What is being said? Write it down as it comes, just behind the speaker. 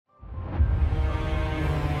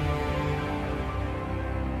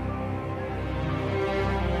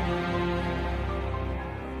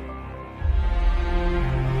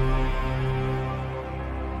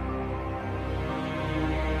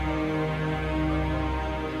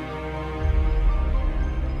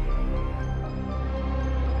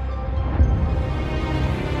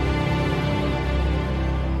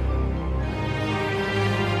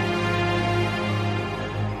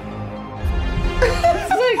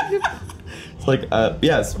It's like,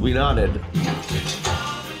 yes, we nodded.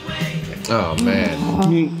 Oh, man.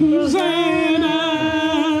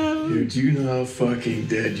 Dude, do you know how fucking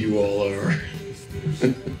dead you all are?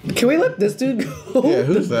 Can we let this dude go? Yeah,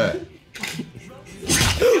 who's that?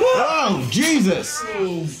 Oh, Jesus!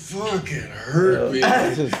 Oh, fucking hurt me.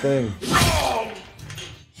 That's his thing.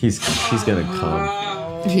 He's gonna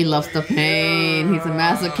come. He loves the pain. He's a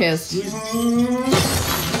masochist.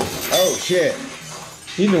 Oh, shit.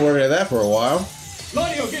 He's been working at that for a while.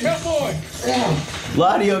 Ladio, get help, boy!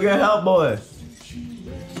 Ladio, get help, boy.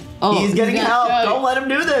 Oh, he's getting help. Don't let him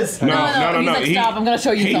do this. No. He's like, stop. I'm gonna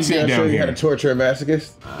show you something. I'll show you how to torture a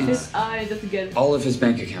masochist. His eye doesn't get all of his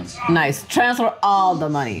bank accounts. Nice. Transfer all the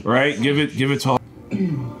money. Right? Give it to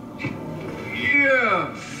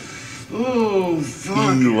Yeah. Oh,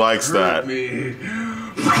 fuck. He likes that. Me.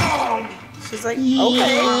 She's like,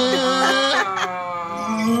 okay.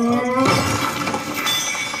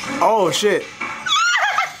 Oh, shit.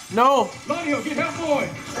 No. Ladio, get help, boy!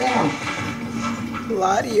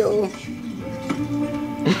 Ladio.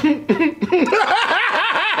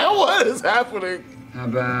 What is happening? How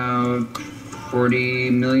about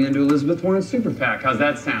 40 million to Elizabeth Warren's super PAC? How's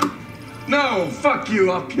that sound? No, fuck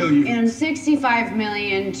you. I'll kill you. And 65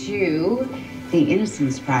 million to the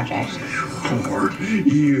Innocence Project. Whore,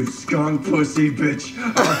 you skunk pussy bitch.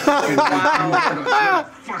 Wow.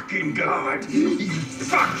 Fucking God.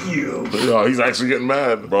 Fuck you. Yo, he's actually getting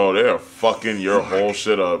mad. Bro, they're fucking your whole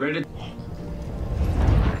shit up.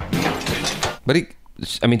 But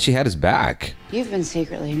I mean, she had his back. You've been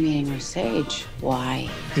secretly meeting with Sage. Why?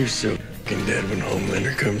 You're so fucking dead when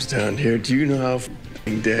Homelander comes down here. Do you know how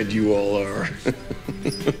fucking dead you all are?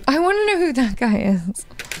 I want to know who that guy is.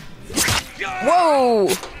 Whoa!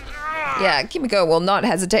 Yeah, Kimiko will not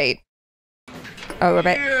hesitate. Oh, I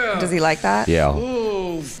bet. Yeah. Does he like that? Yeah.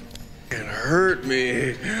 Oh, it hurt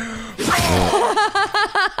me.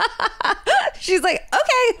 She's like,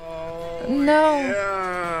 okay. No.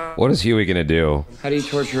 Yeah. What is Hughie gonna do? How do you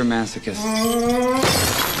torture a masochist?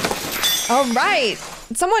 All right.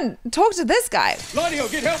 Someone talk to this guy. Ladio,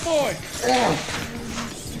 get help, boy!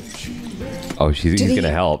 Oh, he's gonna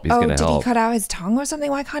help. He's gonna did help. he cut out his tongue or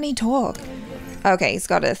something? Why can't he talk? Okay, he's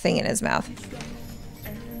got a thing in his mouth.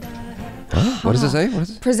 What does it say? What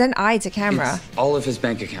is it? Present eye to camera. It's all of his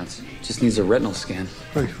bank accounts. Just needs a retinal scan.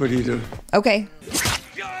 Wait, what do you do? Okay.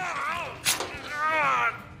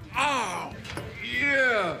 Oh,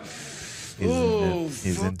 yeah.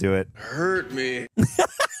 He's into it. Hurt me.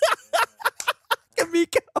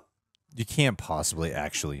 Kimiko. You can't possibly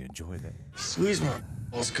actually enjoy that. Squeeze my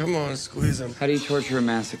balls. Come on, squeeze them. How do you torture a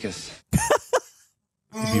masochist?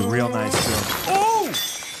 You'd be real nice to him. Oh!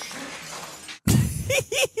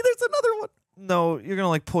 There's another one. No, you're gonna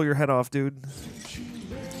like pull your head off, dude.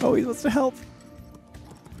 Oh, he wants to help.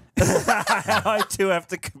 I too have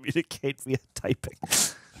to communicate via typing.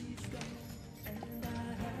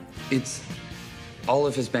 It's all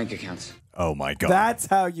of his bank accounts. Oh my God. That's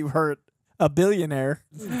how you hurt a billionaire.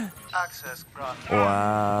 Access granted.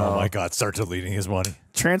 Wow. Oh my God, start deleting his money.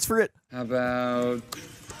 Transfer it. How about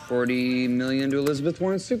 40 million to Elizabeth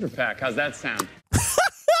Warren's super PAC? How's that sound?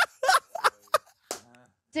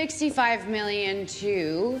 65 million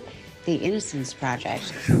to the Innocence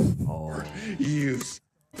Project. Oh, you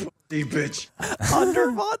pussy bitch.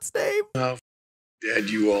 Under Vought's name. How dead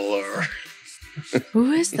you all are.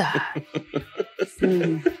 Who is that?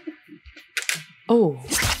 Oh.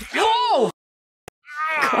 Oh!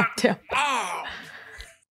 God damn.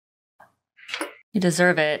 You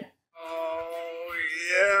deserve it. Oh,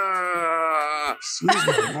 yeah. Squeeze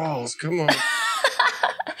my balls. Come on.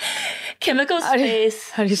 Chemical's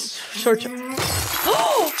face. How do you short your...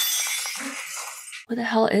 Oh! What the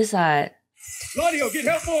hell is that? Ladio, get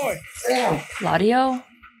help, boy! Ladio?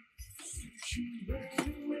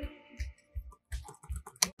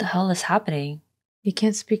 What the hell is happening? You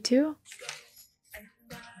can't speak to?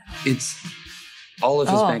 It's all of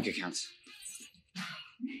his bank accounts.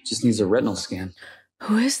 Just needs a retinal scan.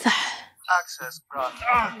 Who is that? Access granted.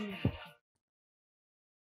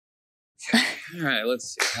 All right,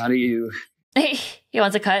 let's see. How do you... Hey, he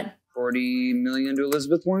wants a cut. 40 million to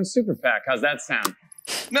Elizabeth Warren's super PAC. How's that sound?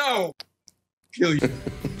 No! Kill you.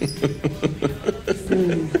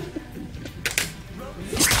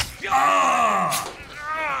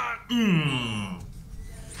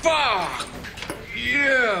 Fuck!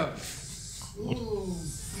 Yeah!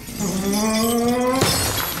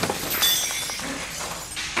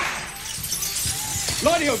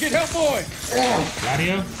 Ladio, get help, boy!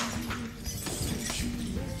 Ladio?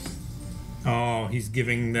 Oh, he's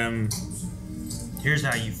giving them... Here's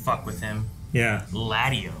how you fuck with him. Yeah.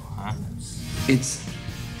 Ladio, huh? It's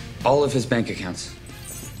all of his bank accounts.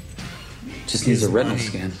 Just needs a retinal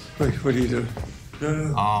scan. Wait, what are you doing?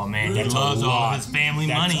 No. Oh man, he loves all his family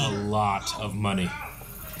money. That's a lot of money.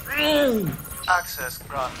 Access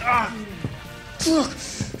granted.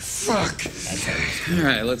 Fuck. All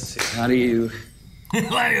right, let's see. How do you...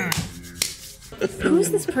 Who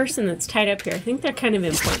is this person that's tied up here? I think they're kind of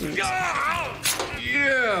important. Yeah.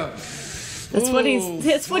 That's what he's.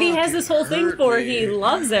 That's what he has this whole thing for. He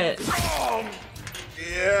loves it.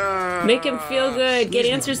 Yeah. Make him feel good. Get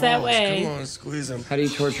answers that way. Come on, squeeze him. How do you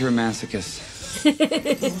torture a masochist?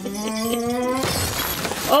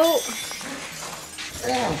 Oh.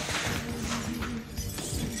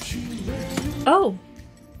 Oh.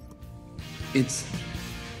 It's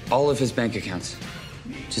all of his bank accounts.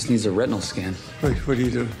 Just needs a retinal scan. Wait, what are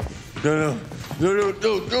you doing? No.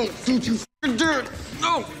 Don't you fucking do it.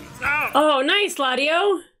 No. Oh, nice,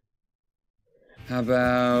 Ladio. How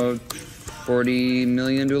about 40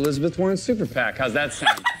 million to Elizabeth Warren's super PAC? How's that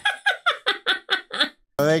sound?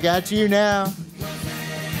 Oh, they got you now.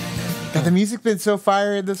 Got the music been so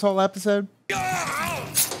fiery this whole episode? Oh,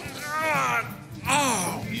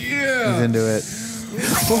 yeah. He's into it.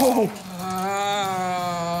 Oh,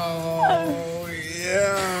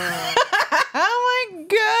 yeah. Oh my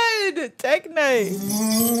god! Techne!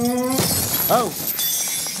 Oh.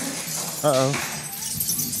 Uh-oh.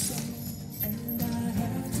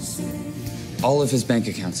 All of his bank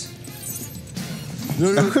accounts.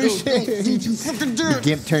 No, don't you fucking do it.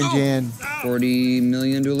 Gimp turned you in. 40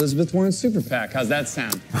 million to Elizabeth Warren's super PAC. How's that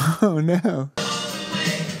sound? Oh no.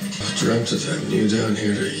 I dreamt of having you down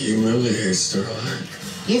here to humiliate Starlight.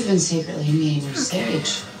 You've been secretly meeting with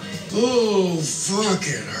Sage. Oh,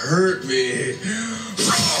 fucking hurt me.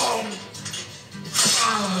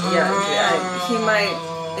 Yeah, he might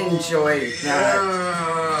enjoy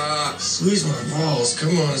that. Squeeze my balls.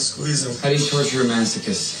 Come on, squeeze them. How do you torture a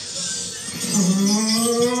masochist?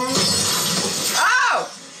 Ow!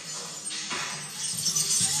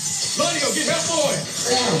 Ladio, get help, boy!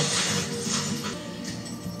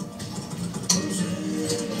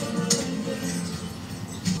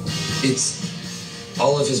 It's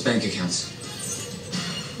all of his bank accounts.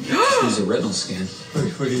 He's a retinal scan.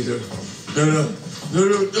 Wait, what are you doing? No.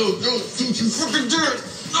 Don't you fucking do it.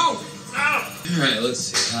 No. All right, let's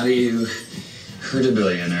see. How do you hurt a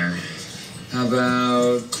billionaire? How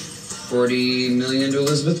about 40 million to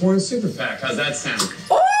Elizabeth Warren's super PAC? How's that sound?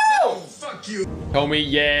 Oh, fuck you. Homie,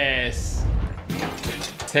 yes.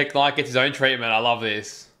 Tech Knight gets his own treatment. I love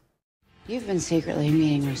this. You've been secretly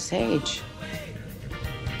meeting with Sage.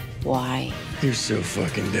 Why? You're so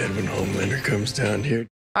fucking dead when Homelander comes down here.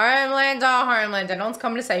 Homelander, no one's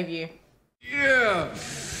coming to save you. Yeah.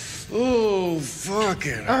 Oh,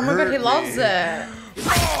 fucking Oh my god, he loves it.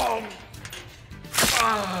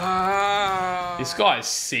 This guy is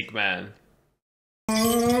sick, man.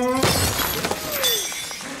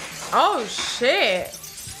 Oh shit.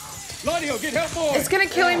 Ladio, get help, boy! It's gonna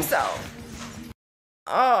kill himself.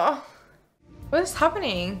 Oh. What is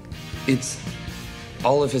happening? It's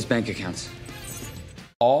all of his bank accounts.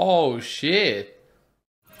 Oh shit.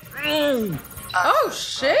 Oh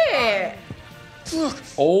shit.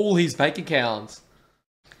 All his bank accounts.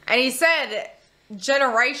 And he said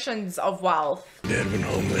generations of wealth. Dead when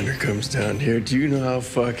Homelander comes down here. Do you know how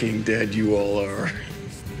fucking dead you all are?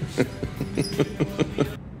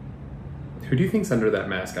 Who do you think's under that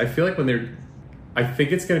mask? I feel like when they're... I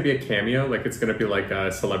think it's going to be a cameo. Like, it's going to be like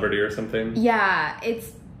a celebrity or something. Yeah,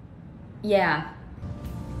 it's... Yeah.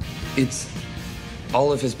 It's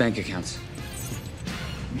all of his bank accounts.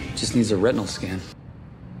 Just needs a retinal scan.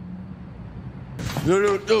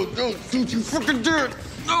 No, don't you fucking do it.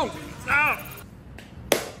 No.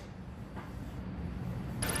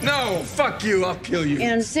 No, fuck you, I'll kill you.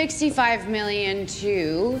 And 65 million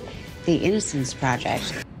to the Innocence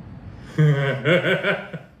Project.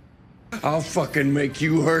 I'll fucking make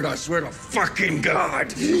you hurt, I swear to fucking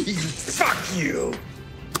God. Fuck you.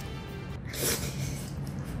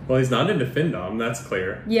 Well, he's not into Findom, that's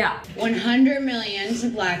clear. Yeah. 100 million to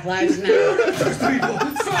Black Lives Matter.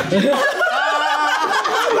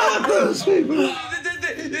 Those people.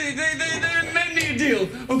 They made me a deal,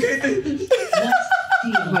 okay?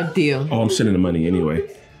 What deal? Oh, I'm sending the money anyway.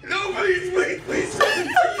 No, please.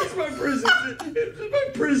 It's my prisons. It's my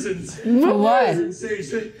prisons. For what?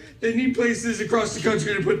 They need places across the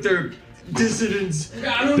country to put their dissidents.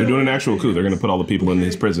 They're doing an actual coup. They're going to put all the people in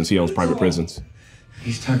his prisons. He owns private prisons.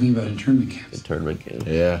 He's talking about internment camps. Internment camp.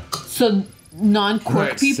 Yeah. So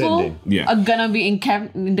non-quirk people are gonna be in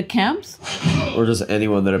the camps? Or just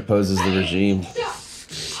anyone that opposes the regime.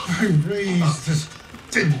 I raised this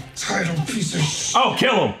entitled piece of shit. Oh,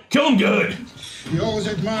 kill him. Kill him good. You always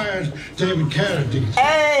admired David Carradine.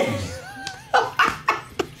 Hey!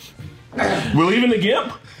 We're leaving the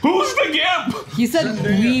Gimp? Who's the Gimp? He said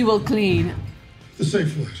we will clean. The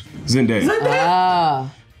safe word. Zendaya. Ah.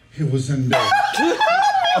 It was Zendaya.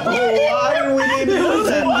 Why do we need to do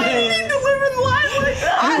that? Why do we need to deliver the line like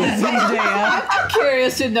that? I'm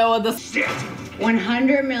curious to know what the shit.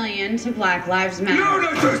 100 million to Black Lives Matter. No,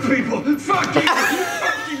 not those people. Fuck you.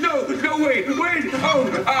 Fuck you. No, wait. Oh,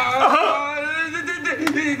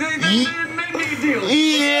 they made me a deal.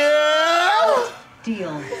 Yeah.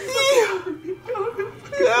 Deal.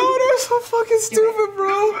 Yo, they're so fucking stupid,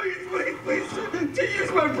 bro. Please, to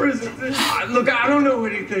use my prisons. Look, I don't know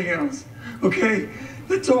anything else. Okay?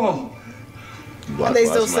 That's all. But they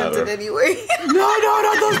still sent it anyway. No,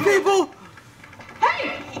 not those people.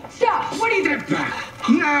 Hey, stop. What are you doing?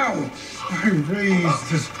 Now, I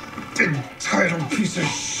raised this entitled piece of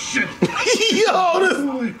shit. Yo,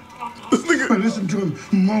 this nigga. I listened to him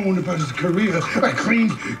moan about his career. I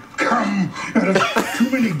cleaned cum out of too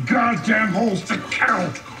many goddamn holes to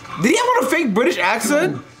count. Did he have a fake British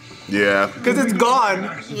accent? Yeah. Because it's gone.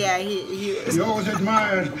 Yeah, he You always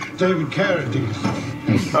admired David Carradine.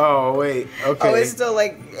 Oh, wait. Okay. Oh, it's still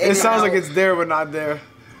like... It sounds like it's there, but not there.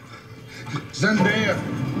 Zendaya.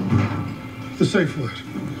 The safe word.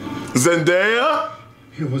 Zendaya?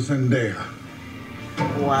 It was Zendaya.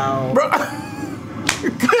 Wow. Bro.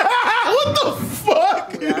 What the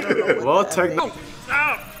fuck? Yeah, I don't know well, technically.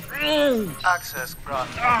 Access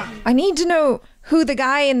granted. I need to know who the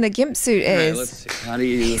guy in the gimp suit All right, is. let's see. How do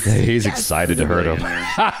you... He's excited to hurt him.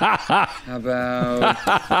 How about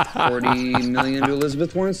 40 million to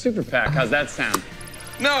Elizabeth Warren's super PAC? How's that sound?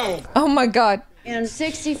 No. Oh my god. And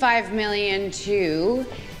 65 million to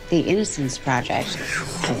the Innocence Project.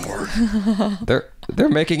 They're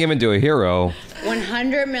making him into a hero.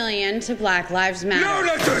 100 million to Black Lives Matter. No,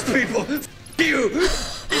 not those people. You.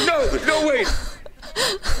 No, wait.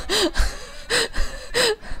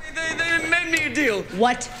 They made me a deal.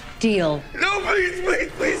 What deal? No,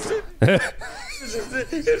 please.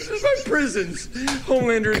 This is my prisons.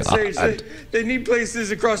 Homelander and Sage, they need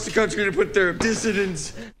places across the country to put their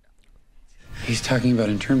dissidents. He's talking about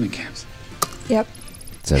internment camps. Yep.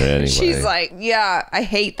 Said it anyway. She's like, yeah, I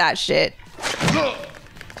hate that shit.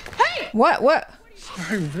 Hey! What?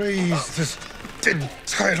 I raised this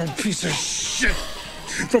entitled piece of shit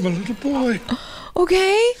from a little boy.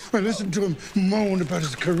 Okay. I listened to him moan about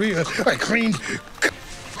his career. I cleaned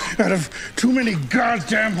out of too many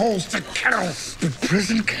goddamn holes to count. But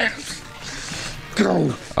prison camps.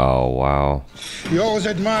 Go. Oh, wow. You always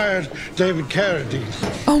admired David Carradine.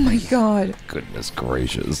 Oh my god. Goodness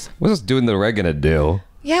gracious. What's this doing the Reg gonna do?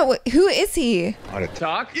 Yeah, who is he? Want to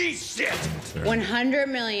talk? Eat shit. 100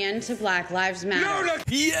 million to Black Lives Matter. No.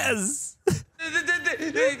 Yes. They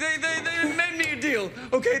made me a deal,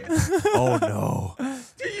 okay? Oh no.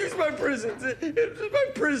 To use my prisons. My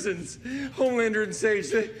prisons. Homelander and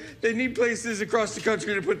Sage, they need places across the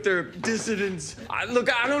country to put their dissidents.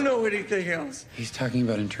 Look, I don't know anything else. He's talking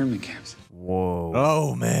about internment camps. Whoa.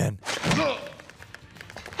 Oh man.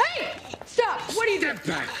 Hey! Stop! What are you doing?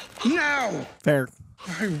 Back now. Fair.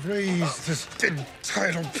 I raised this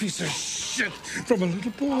entitled piece of shit from a little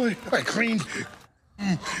boy. I cleaned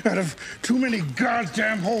out of too many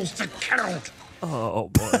goddamn holes to count. Oh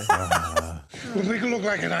boy. Well, we can look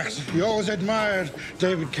like an accident. You always admired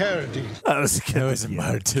David Carradine. I was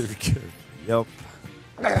admired David Carradine. Yep.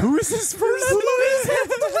 Who is this person?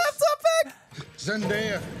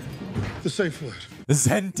 Zendaya. The safe word.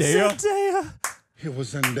 Zendaya. It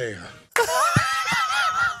was Zendaya.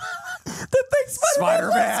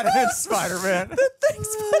 Spider-Man. It's Spider-Man. The thing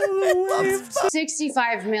Spider-Man.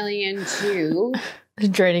 65 million to...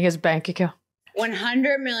 Draining his bank account.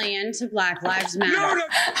 100 million to Black Lives Matter.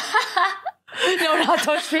 No, not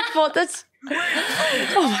those people. That's...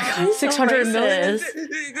 Oh my god, 600 million.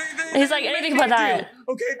 He's like, anything but that.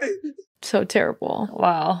 Okay. So terrible.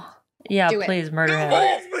 Wow. Yeah, Do it. please murder him.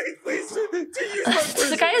 Please. To use my prisons.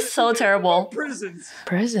 This guy is so terrible. Prisons.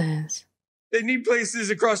 Prisons. They need places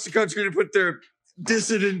across the country to put their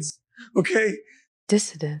dissidents, okay?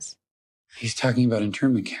 Dissidents. He's talking about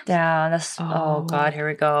internment camps. Yeah, that's... Oh god, here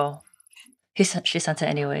we go. She sent it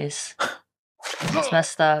anyways. It's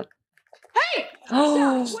messed up. Hey!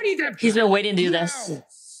 Oh, What are you doing? he's been waiting to do this.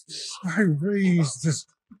 I raised this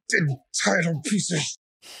entitled piece of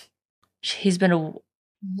He's been a...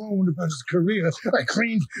 moan about his career. I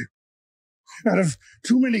cleaned out of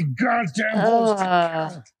too many goddamn holes to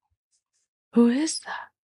count. Who is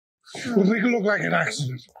that? Well, we can look like an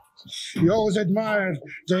accident. You always admired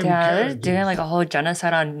David Yeah, they're Carradine. doing like a whole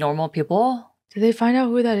genocide on normal people. Did they find out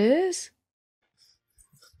who that is?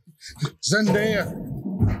 Zendaya.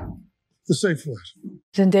 The safe word.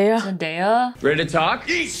 Zendaya? Ready to talk?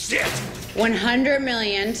 Eat shit! 100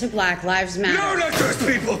 million to Black Lives Matter. No, not those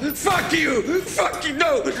people! Fuck you! Fuck you!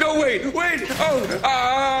 No, wait! Oh,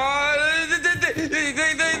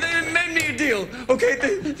 they made me a deal, okay?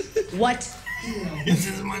 What? This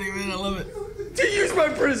is money, man. I love it. To use my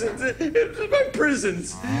prisons. My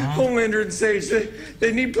prisons. Homelander and Sage,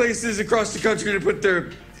 they need places across the country to put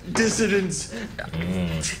their dissidents.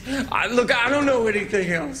 Look, I don't know anything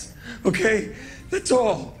else, okay? That's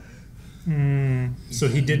all. So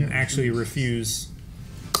he didn't actually refuse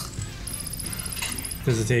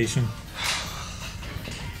visitation.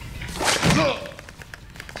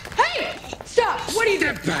 Hey! Stop! What are you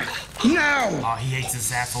doing? Get back! Now! Oh, he hates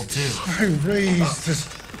this asshole too. I raised this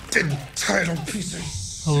entitled piece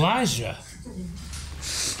of Elijah.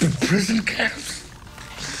 the prison camps.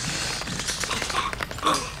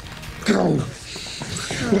 Go.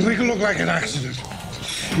 We'll make it look like an accident.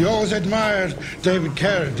 You always admired David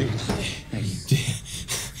Carradine.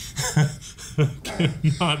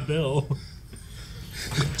 Not Bill.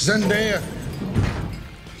 Zendaya.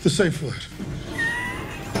 The safe word.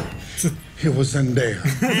 It was Zendaya.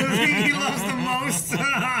 He loves the most.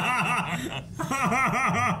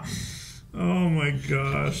 Oh my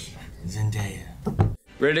gosh. Zendaya.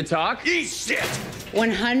 Ready to talk? Eat shit!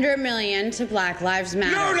 100 million to Black Lives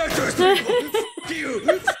Matter. No, not those people! Fuck you!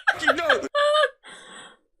 Fuck you! No!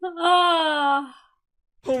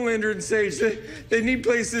 Homelander and Sage, they need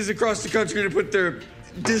places across the country to put their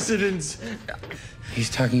dissidents.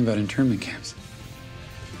 He's talking about internment camps.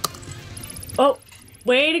 Oh,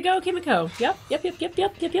 way to go, Kimiko. Yep.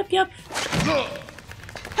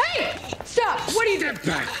 Hey! Stop! What are you doing? Get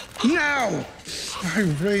back! Now! I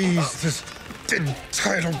raised this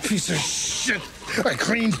entitled piece of shit. I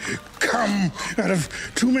cleaned cum out of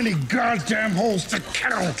too many goddamn holes to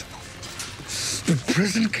count. The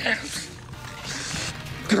prison camps.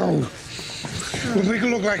 Go. We'll make it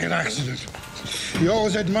look like an accident. You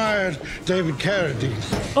always admired David Carradine.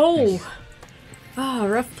 Oh.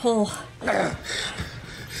 Rough pull.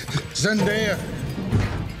 Zendaya.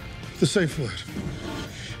 The safe word.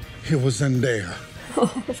 It was Zendaya. Oh,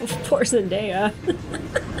 poor Zendaya.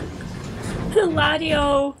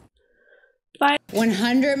 Ladio.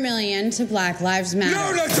 100 million to Black Lives Matter.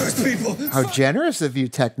 No, not those people! How generous of you,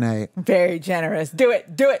 Tech Knight. Very generous. Do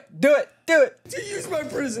it. Do it. To use my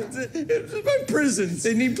prisons. My prisons.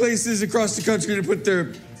 They need places across the country to put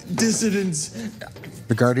their dissidents.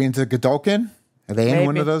 The Guardians of Godolkin? Are they in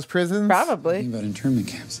one of those prisons? Probably. Talking about internment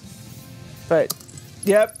camps. But,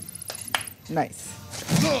 yep. Nice.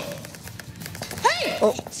 Hey!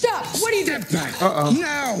 Oh. Stop! What are you doing? Get back!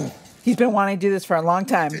 Now! He's been wanting to do this for a long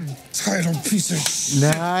time. Entitled piece of shit.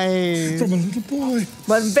 Nice. From a little boy.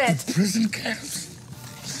 Let him vent. Prison camps.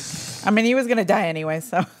 I mean, he was going to die anyway,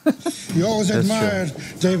 so. You always admired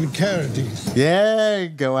David Carradine. Yeah,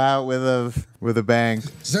 go out with a bang.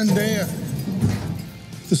 Zendaya.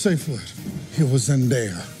 The safe word. It was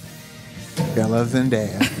Zendaya. I love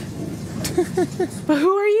Zendaya. But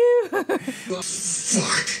who are you?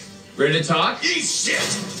 Fuck. Ready to talk? Eat shit!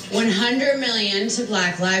 100 million to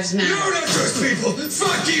Black Lives Matter. No, not those people!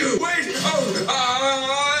 Fuck you! Wait!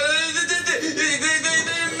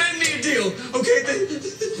 They made me a deal, okay?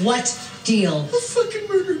 What deal? They'll fucking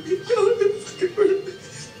murder me. No, they'll fucking murder me.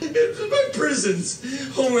 It's my prisons.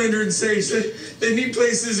 Homelander and Sage, they need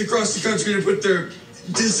places across the country to put their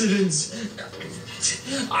dissidents.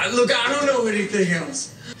 Look, I don't know anything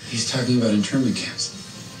else. He's talking about internment camps.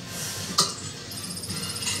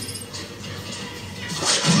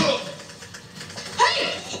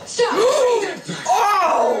 Hey! Stop!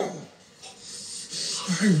 Oh!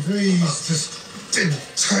 I raised this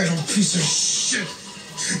entitled piece of shit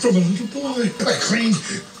from a little boy. I cleaned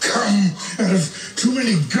cum out of too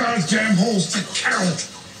many goddamn holes to count.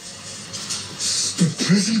 The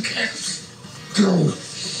prison camps. Go.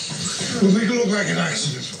 We'll make it look like an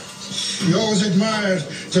accident. You always admired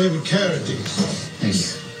David Carradine.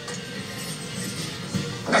 Thanks.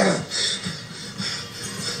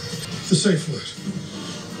 The safe word.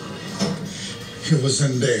 It was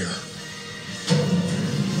Zendaya.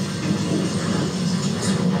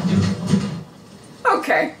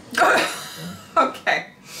 Okay. Okay.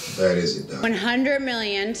 That is it, Doc. 100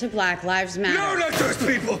 million to Black Lives Matter. No, not those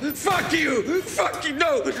people! Fuck you! Fuck you!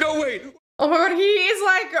 No, wait! Oh my god, he is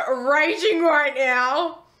like raging right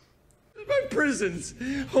now. My prisons.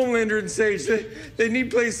 Homelander and Sage, they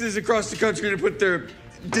need places across the country to put their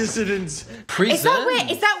dissidents. Is that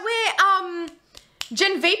where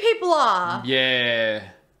Gen V people are? Yeah.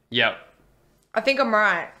 Yep. I think I'm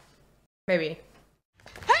right. Maybe.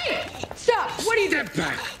 need that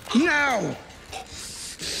back now.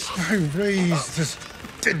 I raised this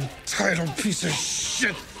entitled piece of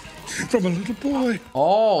shit from a little boy.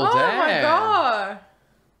 Oh, Oh damn. my god.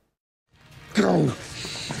 Go.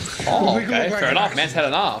 Oh, We go okay. back Fair to enough. action. Man's had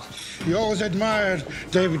enough. You always admired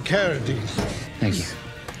David Carradine. Thank you.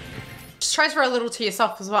 Just transfer a little to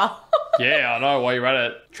yourself as well. Yeah, I know. While you're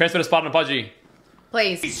at it. Transfer to Spartan Pudgey.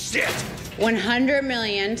 Please. Shit! 100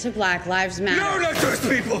 million to Black Lives Matter. No, not those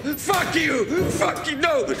people! Fuck you! Fuck you!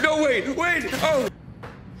 No, wait! Oh!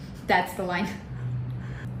 That's the line.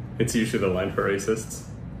 It's usually the line for racists.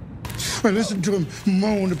 I listened to him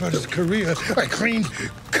moan about his career. I cleaned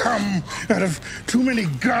cum out of too many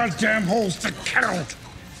goddamn holes to count.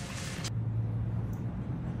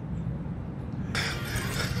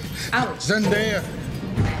 Ouch. Zendaya.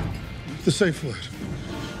 The safe word.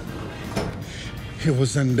 It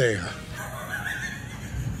was Zendaya.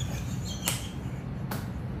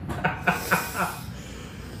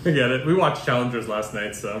 I get it. We watched Challengers last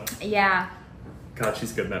night, so. Yeah. God,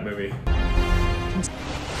 she's good in that movie.